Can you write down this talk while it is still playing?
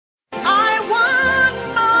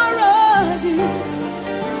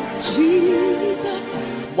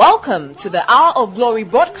Welcome to the Hour of Glory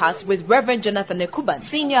broadcast with Reverend Jonathan Ekuban,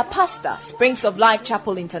 Senior Pastor, Springs of Life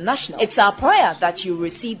Chapel International. It's our prayer that you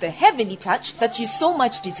receive the heavenly touch that you so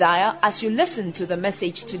much desire as you listen to the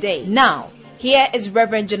message today. Now, here is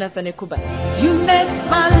Reverend Jonathan Ekuban. You make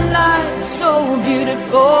my life so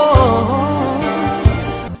beautiful.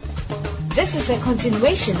 This is a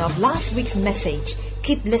continuation of last week's message.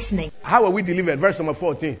 Keep listening. How are we delivered? Verse number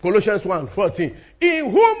 14. Colossians 1:14. In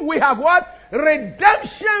whom we have what?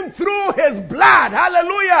 Redemption through his blood.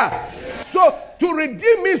 Hallelujah. Yeah. So to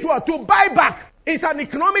redeem means what? To buy back. It's an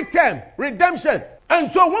economic term. Redemption. And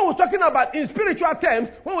so when we're talking about in spiritual terms,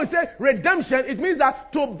 when we say redemption, it means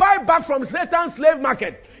that to buy back from Satan's slave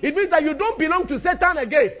market. It means that you don't belong to Satan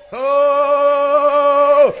again.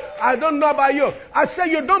 Oh, I don't know about you. I say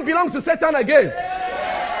you don't belong to Satan again.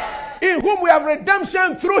 In whom we have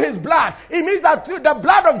redemption through his blood. It means that the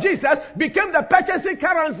blood of Jesus became the purchasing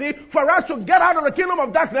currency for us to get out of the kingdom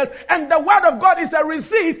of darkness. And the word of God is a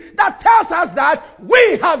receipt that tells us that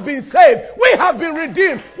we have been saved. We have been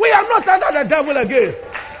redeemed. We are not under the devil again.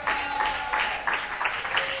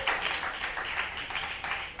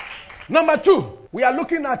 Number 2, we are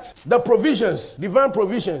looking at the provisions, divine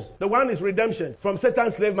provisions. The one is redemption from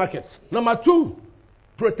Satan's slave markets. Number 2,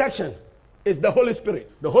 protection. Is the Holy Spirit.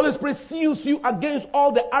 The Holy Spirit seals you against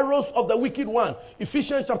all the arrows of the wicked one.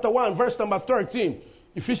 Ephesians chapter 1, verse number 13.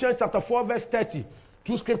 Ephesians chapter 4, verse 30.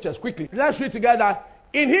 2 scriptures, quickly. Let's read together.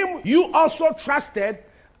 In him you also trusted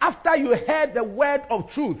after you heard the word of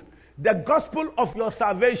truth, the gospel of your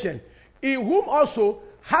salvation, in whom also,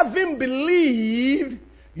 having believed,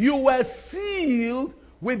 you were sealed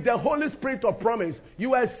with the Holy Spirit of promise. You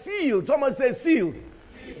were sealed. Someone say sealed.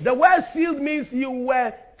 The word sealed means you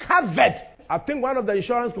were covered. I think one of the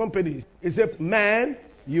insurance companies is a man,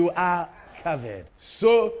 you are covered.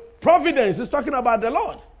 So providence is talking about the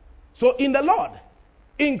Lord. So in the Lord,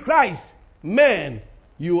 in Christ, man,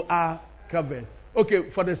 you are covered.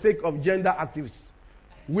 Okay, for the sake of gender activists,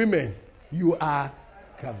 women, you are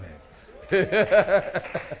covered.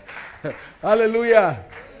 Hallelujah.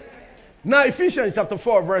 Now Ephesians chapter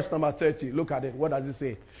 4, verse number 30. Look at it. What does it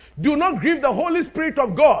say? Do not grieve the Holy Spirit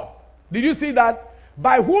of God. Did you see that?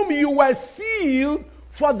 By whom you were sealed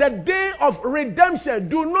for the day of redemption.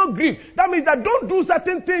 Do not grieve. That means that don't do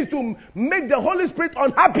certain things to make the Holy Spirit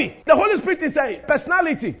unhappy. The Holy Spirit is a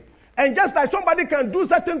personality. And just like somebody can do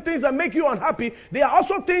certain things that make you unhappy, there are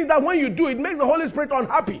also things that when you do, it makes the Holy Spirit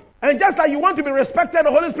unhappy. And just like you want to be respected,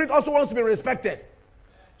 the Holy Spirit also wants to be respected.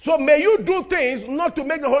 So may you do things not to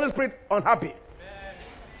make the Holy Spirit unhappy.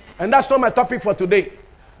 And that's not my topic for today.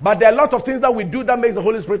 But there are a lot of things that we do that makes the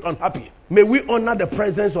Holy Spirit unhappy. May we honor the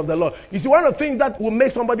presence of the Lord. You see, one of the things that will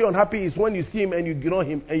make somebody unhappy is when you see him and you ignore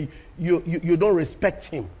him and you don't respect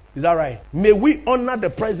him. Is that right? May we honor the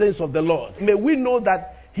presence of the Lord. May we know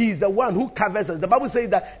that he is the one who covers us. The Bible says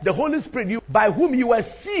that the Holy Spirit, by whom you were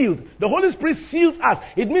sealed, the Holy Spirit seals us.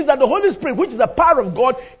 It means that the Holy Spirit, which is the power of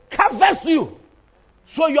God, covers you.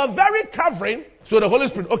 So you are very covering. So the Holy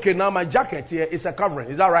Spirit, okay, now my jacket here is a covering.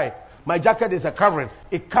 Is that right? My jacket is a covering.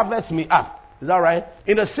 It covers me up. Is that right?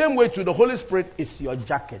 In the same way to the Holy Spirit is your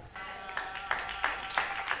jacket.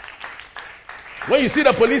 When you see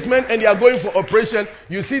the policemen and they are going for operation,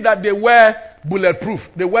 you see that they wear bulletproof.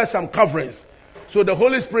 They wear some coverings. So the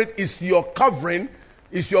Holy Spirit is your covering,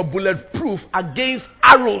 is your bulletproof against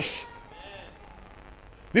arrows.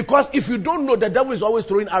 Because if you don't know, the devil is always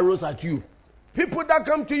throwing arrows at you. People that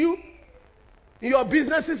come to you, in your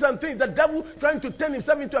businesses and things, the devil trying to turn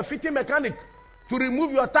himself into a fitting mechanic to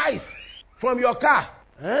remove your tires from your car.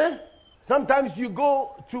 Sometimes you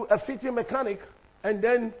go to a fitting mechanic and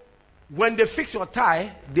then when they fix your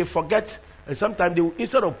tire, they forget. And sometimes they will,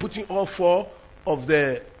 instead of putting all 4 of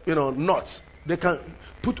the nuts, they can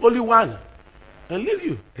put only 1 and leave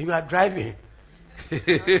you. And you are driving.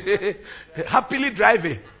 Happily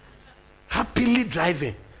driving.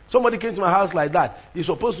 Somebody came to my house like that. It's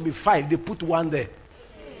supposed to be 5. They put 1 there.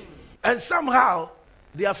 And somehow,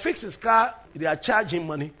 they have fixed his car. They are charging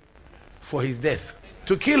money for his death.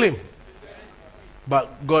 To kill him.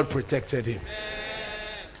 But God protected him.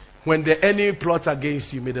 When the enemy plots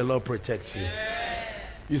against you, may the Lord protect you.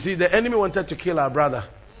 You see, the enemy wanted to kill our brother.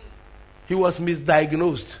 He was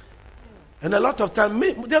misdiagnosed. And a lot of time,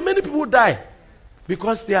 there are many people who die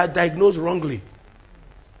because they are diagnosed wrongly.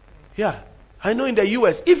 Yeah. I know in the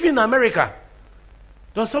US, even in America,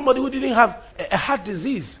 there was somebody who didn't have a heart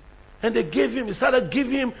disease. And they started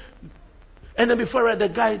giving him, and then before the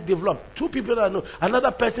guy developed. 2 people that I know.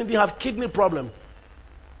 Another person didn't have kidney problem.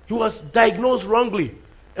 He was diagnosed wrongly.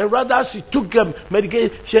 And rather as he took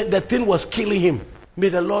medication, the thing was killing him. May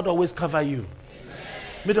the Lord always cover you.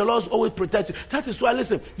 May the Lord always protect you. That is why,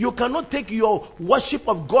 listen, you cannot take your worship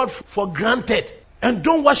of God for granted. And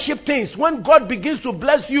don't worship things. When God begins to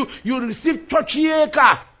bless you, you receive churchier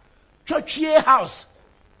car, churchier house,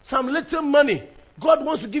 some little money. God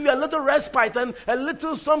wants to give you a little respite and a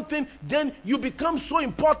little something. Then you become so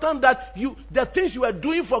important that the things you are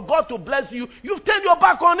doing for God to bless you, you've turned your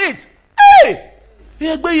back on it. Hey!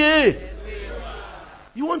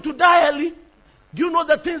 You want to die early? Do you know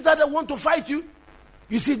the things that want to fight you?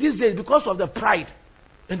 You see, these days, because of the pride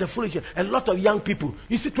and the foolishness, a lot of young people,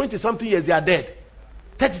 you see, 20-something years, they are dead.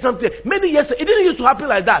 30-something years. Many years, it didn't used to happen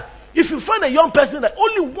like that. If you find a young person that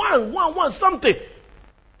only one something,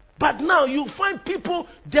 but now you find people,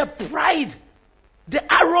 their pride, their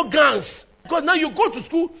arrogance. Because now you go to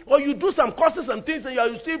school or you do some courses and things and you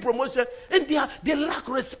receive promotion and they lack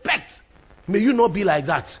respect. May you not be like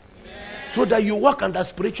that. Yeah. So that you walk under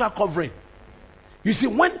spiritual covering. You see,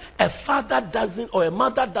 when a father doesn't or a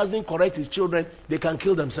mother doesn't correct his children, they can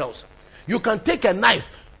kill themselves. You can take a knife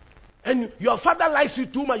and your father likes you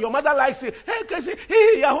too much, your mother likes you. Hey, Casey,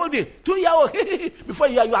 hey, you're holding 2 years old. Before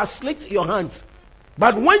you are slit your hands.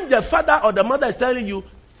 But when the father or the mother is telling you,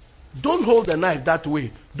 don't hold the knife that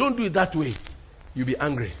way, don't do it that way, you'll be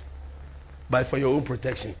angry. But for your own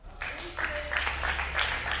protection.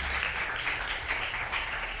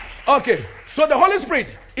 Okay, so the Holy Spirit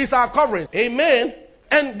is our covering. Amen.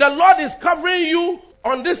 And the Lord is covering you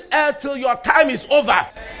on this earth till your time is over.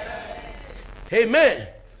 Amen.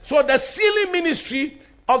 So the sealing ministry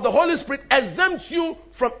of the Holy Spirit exempts you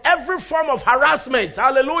from every form of harassment.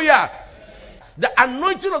 Hallelujah. The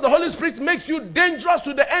anointing of the Holy Spirit makes you dangerous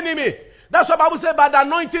to the enemy. That's what the Bible says, by the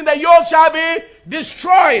anointing the yoke shall be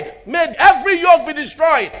destroyed. May every yoke be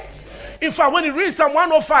destroyed. In fact, when you read Psalm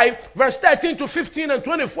 105, verse 13 to 15 and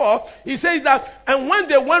 24, he says that, and when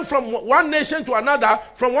they went from one nation to another,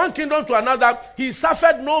 from one kingdom to another, he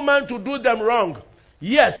suffered no man to do them wrong.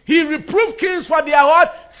 Yes, he reproved kings for their what?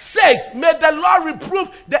 Sakes. May the Lord reprove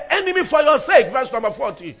the enemy for your sake. Verse number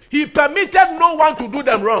 40. He permitted no one to do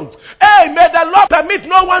them wrong. Hey, may the Lord permit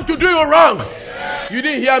no one to do you wrong. Yeah. You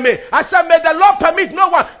didn't hear me. I said, may the Lord permit no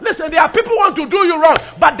one. Listen, there are people who want to do you wrong,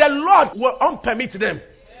 but the Lord will unpermit them.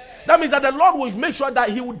 That means that the Lord will make sure that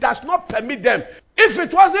he does not permit them. If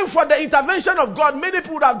it wasn't for the intervention of God, many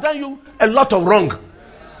people would have done you a lot of wrong.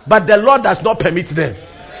 But the Lord does not permit them.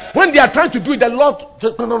 When they are trying to do it, the Lord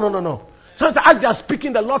says, no. Sometimes as they are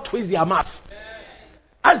speaking, the Lord twists their mouth.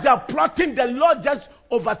 As they are plotting, the Lord just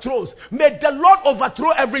overthrows. May the Lord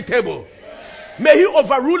overthrow every table. May he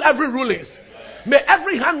overrule every rulings. May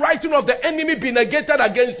every handwriting of the enemy be negated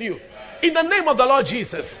against you. In the name of the Lord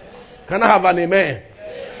Jesus. Can I have an amen?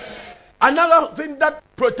 Another thing that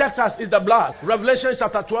protects us is the blood. Revelation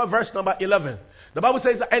chapter 12, verse number 11. The Bible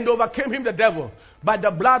says, and overcame him the devil by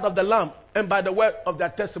the blood of the Lamb and by the word of their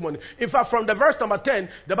testimony. In fact, from the verse number 10,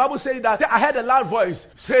 the Bible says that I heard a loud voice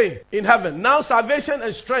say in heaven, now salvation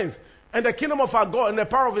and strength and the kingdom of our God and the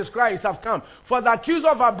power of his Christ have come. For the accuser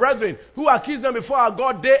of our brethren who accused them before our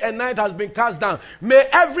God day and night has been cast down. May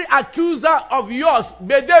every accuser of yours,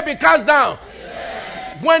 may they be cast down. Yeah.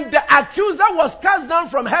 When the accuser was cast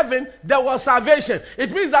down from heaven, there was salvation.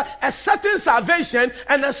 It means that a certain salvation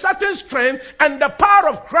and a certain strength and the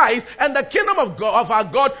power of Christ and the kingdom of God, of our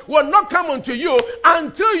God, will not come unto you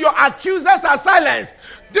until your accusers are silenced.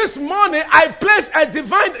 This morning, I place a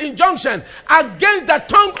divine injunction against the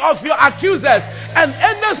tongue of your accusers. And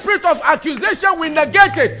any spirit of accusation, we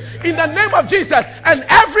negate it in the name of Jesus. And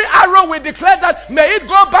every arrow we declare that may it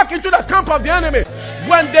go back into the camp of the enemy.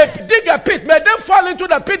 When they dig a pit, may they fall into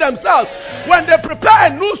the pit themselves. When they prepare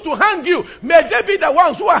a noose to hang you, may they be the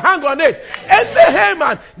ones who will hang on it. Any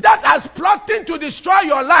Haman that has plotting to destroy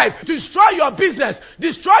your life, destroy your business,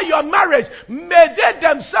 destroy your marriage, may they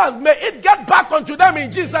themselves, may it get back onto them in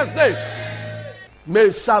Jesus' name. May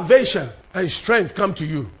salvation and strength come to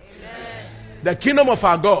you. Amen. The kingdom of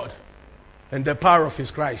our God and the power of his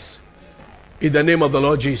Christ. In the name of the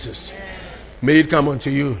Lord Jesus. Amen. May it come unto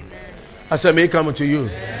you. Amen. I said, may it come unto you.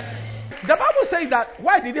 Amen. The Bible says that,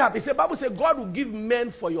 why did it happen? The Bible says God will give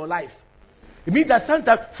men for your life. It means that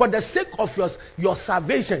sometimes for the sake of your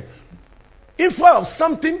salvation, if of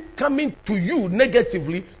something coming to you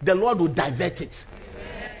negatively, the Lord will divert it.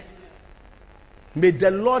 May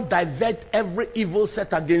the Lord divert every evil set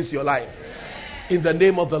against your life. In the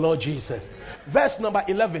name of the Lord Jesus. verse number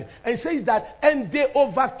 11. And it says that, and they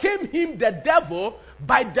overcame him, the devil,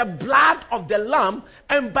 by the blood of the Lamb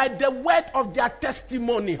and by the word of their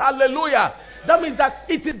testimony. Hallelujah. That means that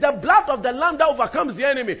it is the blood of the Lamb that overcomes the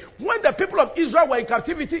enemy. When the people of Israel were in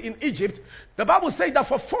captivity in Egypt, the Bible says that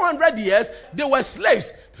for 400 years they were slaves,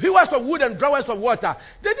 hewers of wood and drawers of water.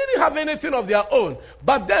 They didn't have anything of their own.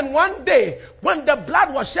 But then one day, when the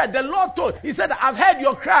blood was shed, the Lord told, he said, I've heard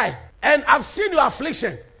your cry and I've seen your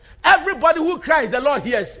affliction. Everybody who cries, the Lord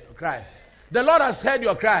hears your cry. The Lord has heard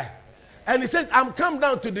your cry. And he says, I'm come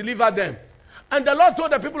down to deliver them. And the Lord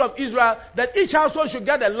told the people of Israel that each household should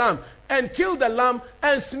get a lamb and kill the lamb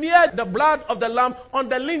and smear the blood of the lamb on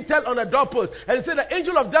the lintel on the doorpost. And he said the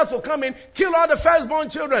angel of death will come in, kill all the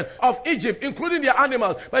firstborn children of Egypt, including their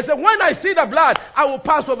animals. But he said, when I see the blood, I will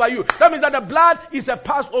pass over you. That means that the blood is a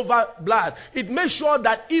Passover blood. It makes sure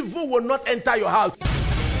that evil will not enter your house.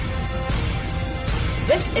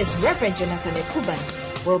 This is Reverend Jonathan Ekuban.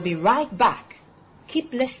 We'll be right back.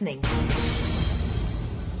 Keep listening.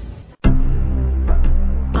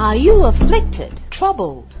 Are you afflicted,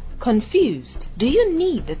 troubled, confused? Do you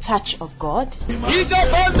need the touch of God?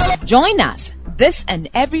 Join us this and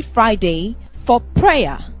every Friday for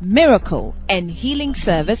prayer, miracle, and healing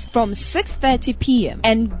service from 6:30 p.m.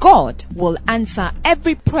 And God will answer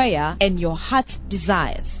every prayer and your heart's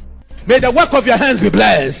desires. May the work of your hands be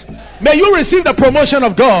blessed. May you receive the promotion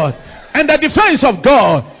of God and the defense of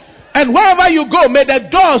God. And wherever you go, may the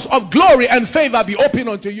doors of glory and favor be open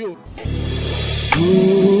unto you.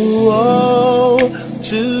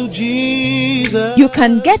 To Jesus. You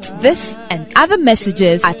can get this and other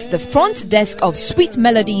messages at the front desk of Sweet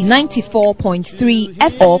Melody 94.3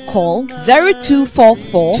 F or call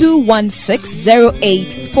 0244 216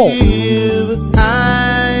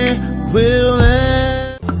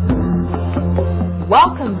 084.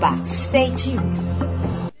 Welcome back. Stay tuned.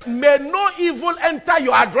 May no evil enter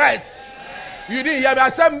your address. You didn't hear me. I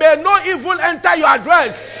said, may no evil enter your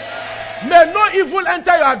address. May no evil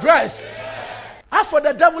enter your address. As for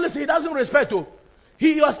the devil, listen, he doesn't respect you.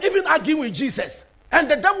 He was even arguing with Jesus. And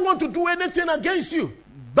the devil wants to do anything against you.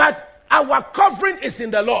 But our covering is in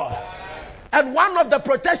the Lord. And one of the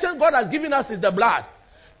protections God has given us is the blood.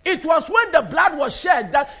 It was when the blood was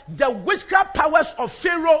shed that the witchcraft powers of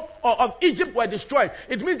Pharaoh or of Egypt were destroyed.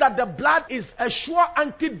 It means that the blood is a sure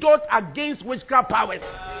antidote against witchcraft powers.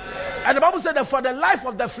 And the Bible said that for the life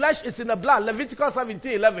of the flesh is in the blood. Leviticus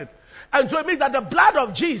 17:11. And so it means that the blood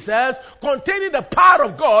of Jesus, containing the power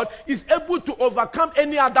of God, is able to overcome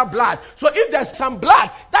any other blood. So if there's some blood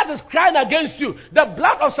that is crying against you, the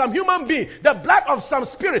blood of some human being, the blood of some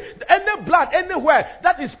spirit, any blood anywhere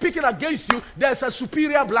that is speaking against you, there's a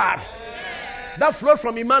superior blood that flows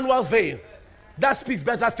from Emmanuel's vein. That speaks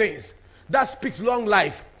better things. That speaks long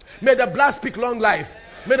life. May the blood speak long life.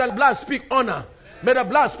 May the blood speak honor. May the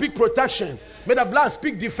blood speak protection. May the blood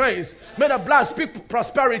speak defense. May the blood speak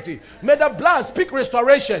prosperity. May the blood speak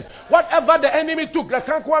restoration. Whatever the enemy took, the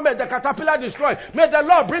cankerworm, the caterpillar destroyed, may the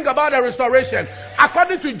Lord bring about a restoration.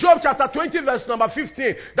 According to Job chapter 20 verse number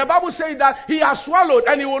 15, the Bible says that he has swallowed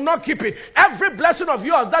and he will not keep it. Every blessing of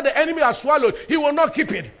yours that the enemy has swallowed, he will not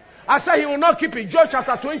keep it. I say he will not keep it. Job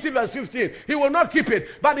chapter 20 verse 15. He will not keep it,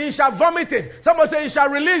 but he shall vomit it. Someone say he shall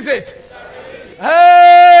release it.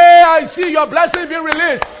 Hey, I see your blessing being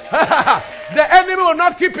released. The enemy will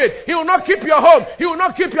not keep it. He will not keep your home. He will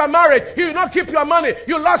not keep your marriage. He will not keep your money.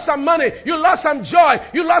 You lost some money. You lost some joy.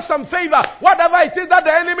 You lost some favor. Whatever it is that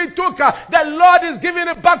the enemy took, the Lord is giving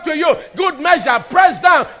it back to you. Good measure, pressed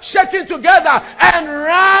down, shaking together, and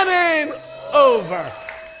running over.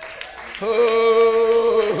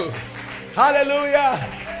 Oh,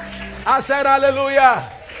 hallelujah. I said hallelujah.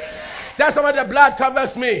 Tell somebody the blood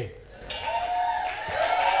covers me.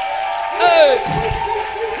 Hey.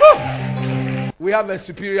 We have a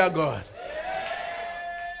superior God.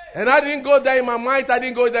 And I didn't go there in my might, I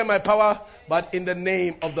didn't go there in my power, but in the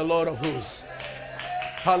name of the Lord of hosts.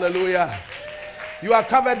 Hallelujah. You are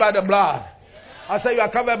covered by the blood. I say you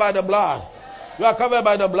are covered by the blood. You are covered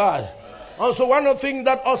by the blood. Also, one of the things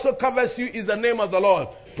that also covers you is the name of the Lord.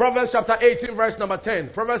 Proverbs chapter 18 verse number 10.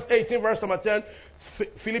 Proverbs 18 verse number 10.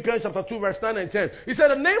 Philippians chapter 2 verse 9 and 10. He said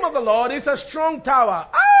the name of the Lord is a strong tower.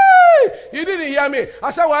 You didn't hear me.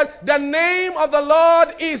 I said what? The name of the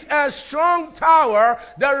Lord is a strong tower.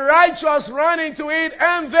 The righteous run into it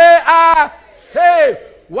and they are saved.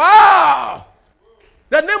 Wow!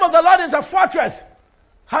 The name of the Lord is a fortress.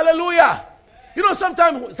 Hallelujah. You know,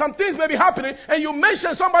 sometimes some things may be happening and you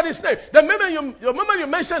mention somebody's name. The moment you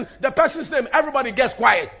mention the person's name, everybody gets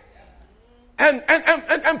quiet.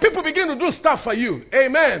 And people begin to do stuff for you.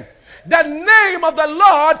 Amen. The name of the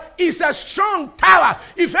Lord is a strong tower.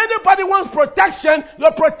 If anybody wants protection,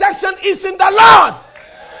 the protection is in the Lord.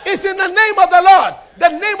 It's in the name of the Lord.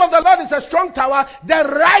 The name of the Lord is a strong tower. The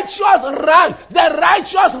righteous run. The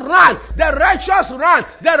righteous run. The righteous run.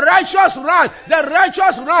 The righteous run. The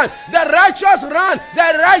righteous run. The righteous run. The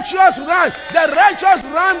righteous run. The righteous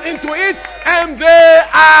run into it, and they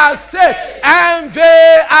are saved. And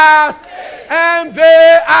they are. And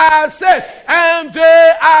they are saved. And they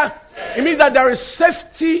are. It means that there is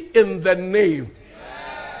safety in the name.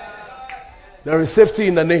 There is safety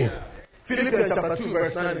in the name. Philippians chapter 2,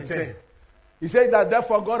 verse 9 and 10. He says that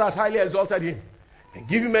therefore God has highly exalted him and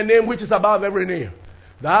give him a name which is above every name.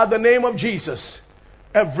 That at the name of Jesus,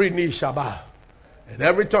 every knee shall bow and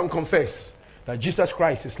every tongue confess that Jesus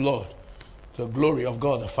Christ is Lord, to the glory of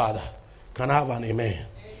God the Father. Can I have an amen?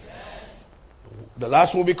 The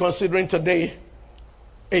last one we'll be considering today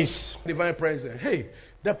is divine presence. Hey,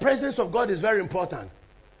 the presence of God is very important.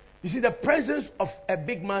 You see, the presence of a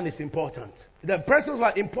big man is important. The presence of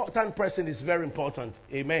an important person is very important.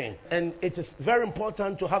 Amen. And it is very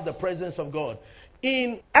important to have the presence of God.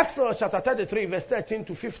 In Exodus chapter 33, verse 13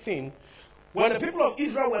 to 15, when the people of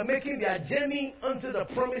Israel were making their journey unto the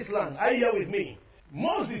promised land, are you here with me?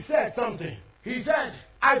 Moses said something. He said,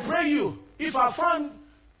 I pray you, if I found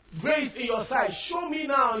grace in your sight, show me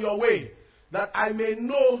now your way, that I may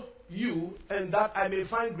know you and that I may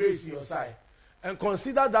find grace in your sight. And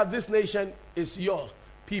consider that this nation is your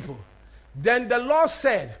people. Then the Lord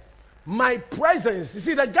said, my presence. You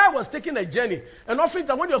see, the guy was taking a journey. And often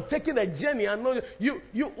when you're taking a journey, I know you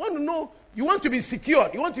want to know, you want to be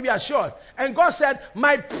secured, you want to be assured. And God said,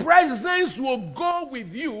 my presence will go with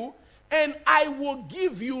you and I will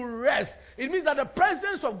give you rest. It means that the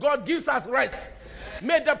presence of God gives us rest.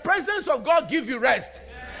 May the presence of God give you rest.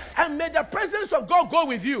 And may the presence of God go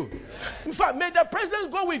with you. In fact, may the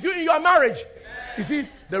presence go with you in your marriage. You see,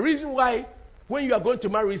 the reason why when you are going to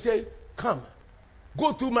marry, we say, come,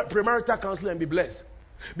 go through premarital counseling and be blessed.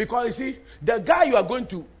 Because you see, the guy you are going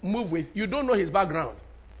to move with, you don't know his background.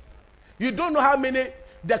 You don't know how many,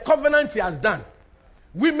 the covenants he has done.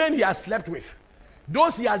 Women he has slept with.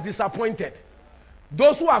 Those he has disappointed.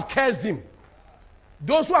 Those who have cursed him.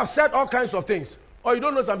 Those who have said all kinds of things. Or you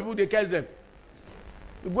don't know some people, they curse them.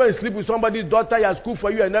 You go and sleep with somebody's daughter, he has cooked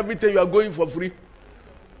for you and everything, you are going for free.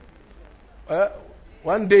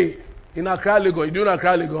 One day, in Accra, Lagos, you know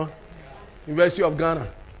Accra, Lagos? University of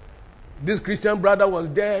Ghana. This Christian brother was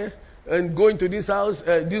there and going to this house,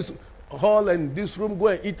 this hall and this room, go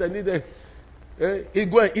and eat and eat.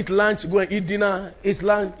 Go and eat lunch, go and eat dinner, eat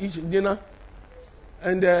lunch, eat dinner.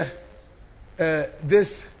 And the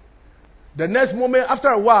next moment, after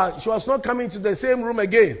a while, she was not coming to the same room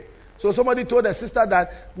again. So somebody told the sister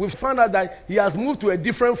that we found out that he has moved to a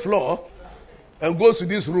different floor and goes to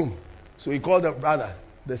this room. So he called the brother.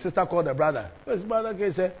 The sister called the brother. His brother came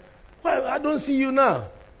and said, well, I don't see you now.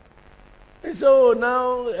 He said, oh,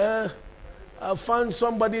 now I found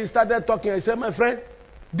somebody, started talking. I said, my friend,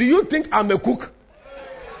 do you think I'm a cook?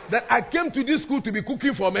 That I came to this school to be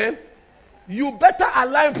cooking for men? You better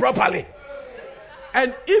align properly.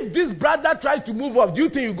 And if this brother tries to move off, do you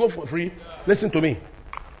think you go for free? Listen to me.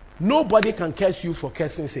 Nobody can curse you for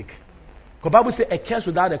cursing sake. The Bible says a curse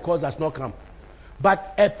without a cause does not come.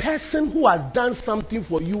 But a person who has done something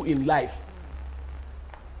for you in life,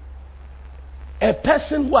 a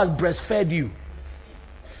person who has breastfed you,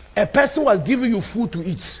 a person who has given you food to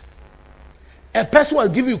eat, a person who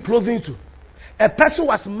has given you clothing to, a person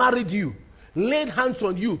who has married you, laid hands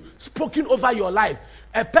on you, spoken over your life,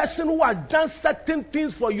 a person who has done certain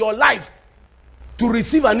things for your life to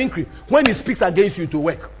receive an increase when he speaks against you to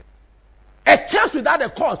work. A curse without a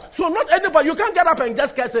cause. So not anybody, you can't get up and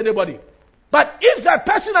just curse anybody. But if that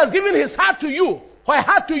person has given his heart to you, or her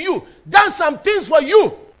heart to you, done some things for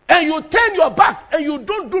you, and you turn your back and you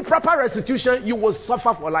don't do proper restitution, you will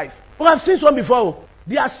suffer for life. Oh, I've seen some before.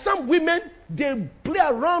 There are some women, they play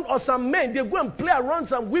around, or some men, they go and play around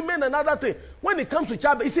some women and other things. When it comes to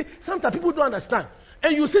child, you see, sometimes people don't understand.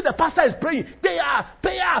 And you see the pastor is praying, they are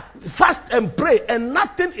fast and pray, and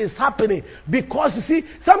nothing is happening. Because you see,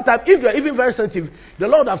 sometimes if you're even very sensitive, the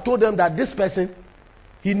Lord have told them that this person,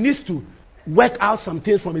 he needs to work out some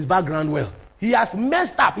things from his background well. He has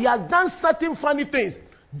messed up. He has done certain funny things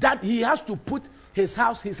that he has to put his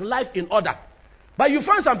house, his life in order. But you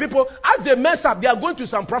find some people, as they mess up, they are going to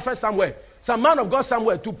some prophet somewhere, some man of God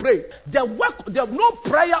somewhere to pray. No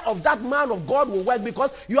prayer of that man of God will work because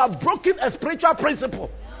you have broken a spiritual principle.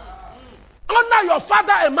 Honor your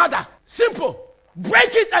father and mother. Simple. Break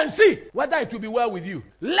it and see whether it will be well with you.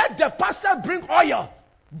 Let the pastor bring oil,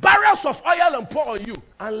 barrels of oil, and pour on you.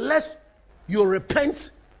 Unless you repent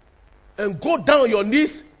and go down on your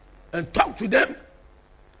knees and talk to them,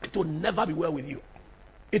 it will never be well with you.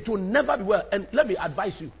 It will never be well. And let me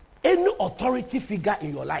advise you, any authority figure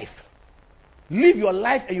in your life, live your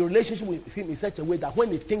life and your relationship with him in such a way that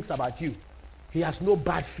when he thinks about you, he has no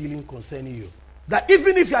bad feeling concerning you. That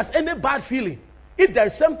even if he has any bad feeling, if there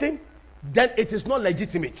is something, then it is not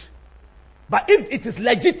legitimate. But if it is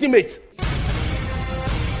legitimate.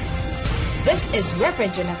 This is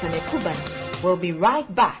Reverend Jonathan Ekuban. We'll be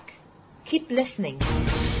right back. Keep listening.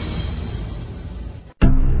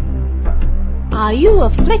 Are you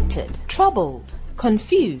afflicted, troubled,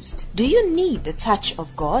 confused? Do you need the touch of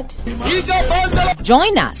God?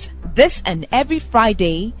 Join us this and every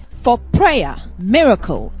Friday for prayer,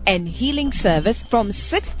 miracle, and healing service from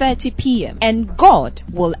 6:30 p.m. and God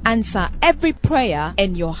will answer every prayer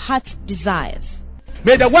and your heart's desires.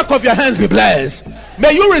 May the work of your hands be blessed.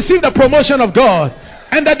 May you receive the promotion of God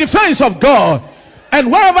and the defense of God.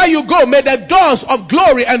 And wherever you go, may the doors of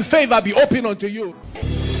glory and favor be open unto you.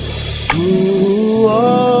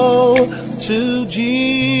 To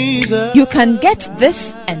Jesus. You can get this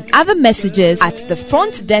and other messages at the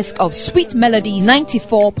front desk of Sweet Melody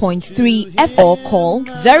 94.3 F or call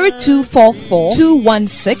 0244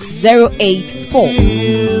 216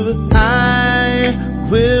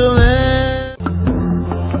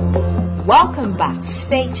 084. Welcome back.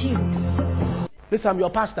 Stay tuned. Listen, I'm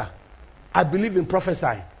your pastor. I believe in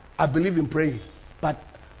prophesying. I believe in praying. But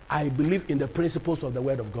I believe in the principles of the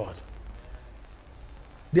Word of God.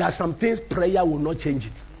 There are some things prayer will not change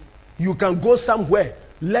it. You can go somewhere,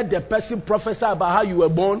 let the person prophesy about how you were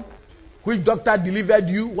born, which doctor delivered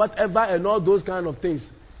you, whatever, and all those kind of things.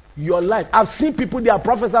 Your life. I've seen people, they are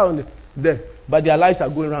prophesying there, but their lives are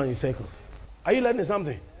going around in circles. Are you learning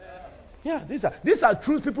something? Yeah, these are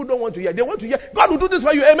truths people don't want to hear. They want to hear, God will do this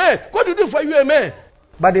for you, amen. God will do it for you, amen.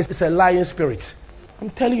 But it's a lying spirit.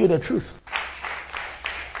 I'm telling you the truth.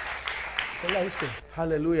 It's a lying spirit.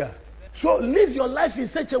 Hallelujah. So live your life in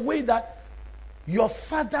such a way that your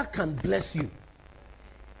father can bless you.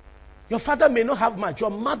 Your father may not have much.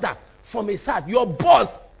 Your mother from his heart. Your boss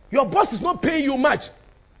is not paying you much.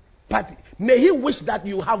 But may he wish that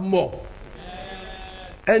you have more.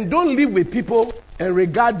 And don't live with people and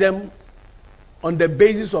regard them on the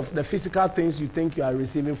basis of the physical things you think you are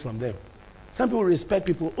receiving from them. Some people respect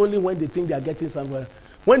people only when they think they are getting somewhere.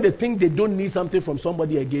 When they think they don't need something from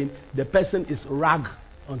somebody again, the person is rag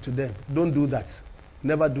unto them. Don't do that.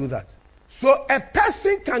 Never do that. So a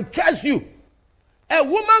person can curse you. A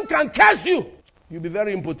woman can curse you. You'll be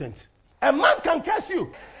very impotent. A man can curse you.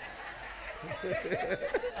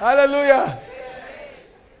 Hallelujah.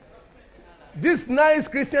 This nice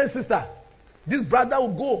Christian sister, this brother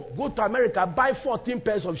will go to America, buy 14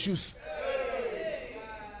 pairs of shoes.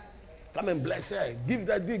 Come and bless her. Give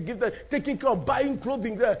that, taking care of buying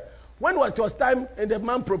clothing there. When it was time and the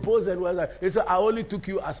man proposed and was like, he said, I only took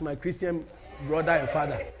you as my Christian brother and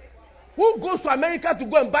father. Who goes to America to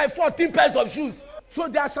go and buy 14 pairs of shoes? So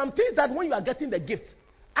there are some things that when you are getting the gift,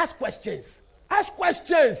 ask questions. Ask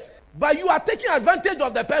questions. But you are taking advantage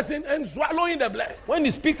of the person and swallowing the blessing. When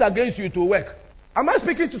he speaks against you, it will work. Am I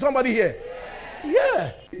speaking to somebody here?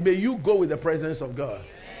 Yeah. May you go with the presence of God.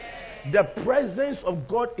 The presence of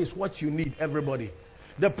God is what you need, everybody.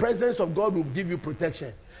 The presence of God will give you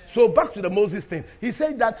protection. So back to the Moses thing. He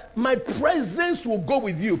said that my presence will go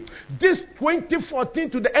with you. This 2014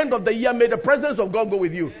 to the end of the year, may the presence of God go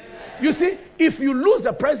with you. You see, if you lose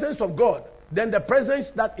the presence of God, then the presence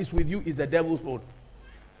that is with you is the devil's own.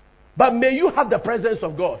 But may you have the presence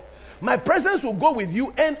of God. My presence will go with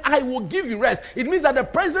you and I will give you rest. It means that the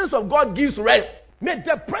presence of God gives rest. May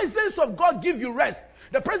the presence of God give you rest.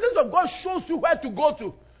 The presence of God shows you where to go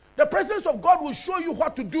to. The presence of God will show you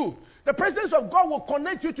what to do. The presence of God will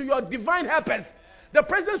connect you to your divine helpers. The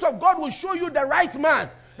presence of God will show you the right man.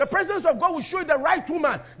 The presence of God will show you the right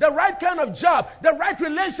woman, the right kind of job, the right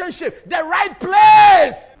relationship, the right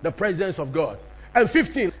place. The presence of God. And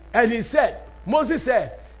 15, and he said, Moses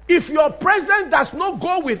said, if your presence does not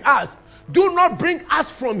go with us, do not bring us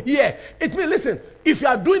from here. It means, listen, if you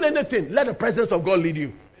are doing anything, let the presence of God lead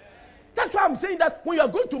you. That's why I'm saying that when you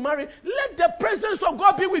are going to marry, let the presence of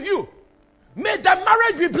God be with you. May the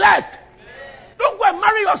marriage be blessed. Don't go and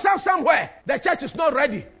marry yourself somewhere. The church is not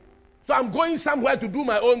ready. So I'm going somewhere to do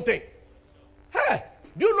my own thing. Hey,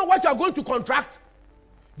 do you know what you are going to contract?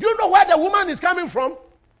 Do you know where the woman is coming from?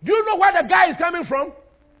 Do you know where the guy is coming from?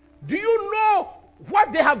 Do you know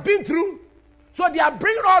what they have been through? So they are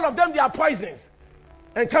bringing all of them their poisons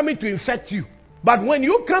and coming to infect you. But when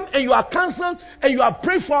you come and you are counseled and you are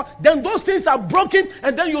prayed for, then those things are broken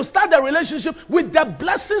and then you start the relationship with the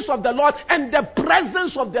blessings of the Lord and the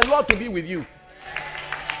presence of the Lord to be with you.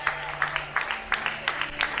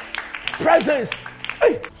 presence.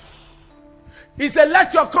 Hey. He said,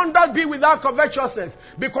 let your conduct be without covetousness.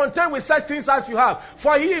 Be content with such things as you have.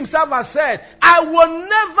 For he himself has said, I will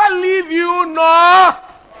never leave you nor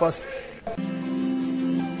forsake.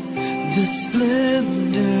 The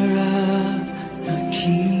splendor of the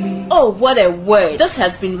King. Oh, what a word. This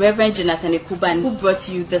has been Reverend Jonathan Ekuban who brought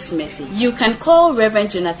you this message. You can call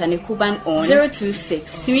Reverend Jonathan Ekuban on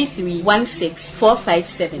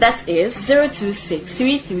 026-3316-457. That is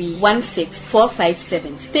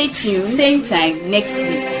 026-3316-457. Stay tuned, same time next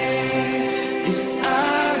week.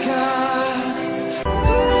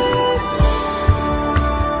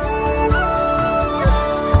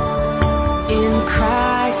 In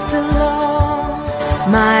Christ alone,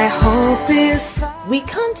 my hope is. We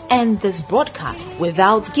can't end this broadcast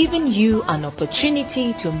without giving you an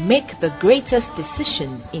opportunity to make the greatest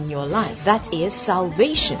decision in your life. That is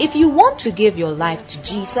salvation. If you want to give your life to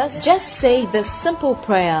Jesus, just say this simple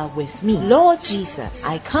prayer with me. Lord Jesus,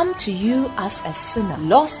 I come to you as a sinner,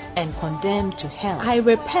 lost and condemned to hell. I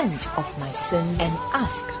repent of my sins and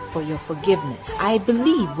ask for your forgiveness. I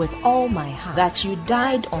believe with all my heart that you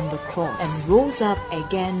died on the cross and rose up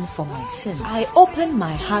again for my sins. I open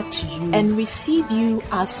my heart to you and receive you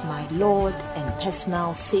as my Lord and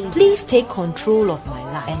personal Savior. Please take control of my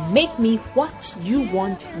life and make me what you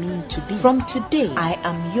want me to be. From today, I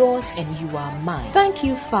am yours and you are mine. Thank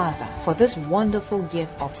you, Father, for this wonderful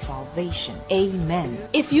gift of salvation. Amen.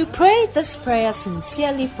 If you pray this prayer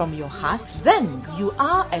sincerely from your heart, then you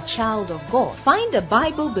are a child of God. Find a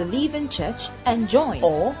Bible-believing church and join,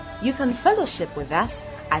 or you can fellowship with us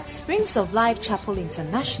at Springs of Life Chapel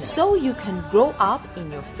International, so you can grow up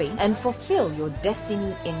in your faith and fulfill your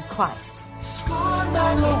destiny in Christ. Scorned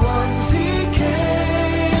by the ones he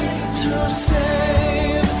came to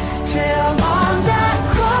save, till on that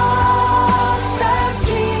cross that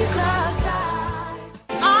Jesus died.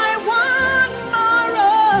 I want more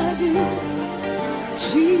of you,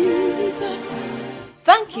 Jesus.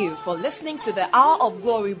 Thank you for listening to the Hour of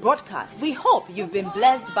Glory broadcast. We hope you've been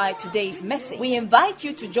blessed by today's message. We invite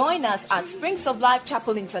you to join us at Springs of Life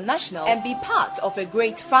Chapel International and be part of a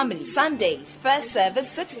great family. Sundays, first service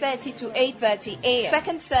 6:30 to 8:30 a.m.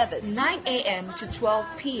 Second service 9 a.m. to 12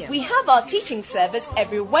 p.m. We have our teaching service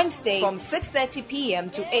every Wednesday from 6:30 p.m.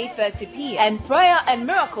 to 8:30 p.m. and prayer and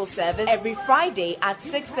miracle service every Friday at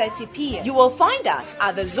 6:30 p.m. You will find us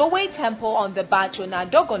at the Zoe Temple on the Bachona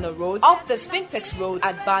Dogono Road off the Spintex Road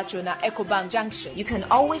at Bachona Ecobank Junction. You can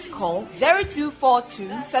always call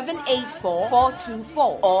 0242-784-424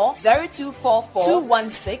 or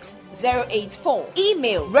 0244-216-084.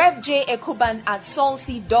 Email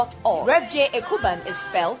revjekuban@solsi.org. Rev J Ekuban is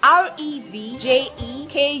spelled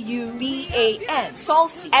REVJEKUBAN.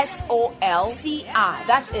 Solsi SOLCI.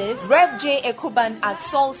 That is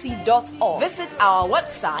revjekuban@solsi.org. Visit our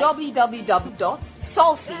website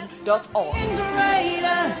www.solsi.org.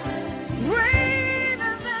 Greater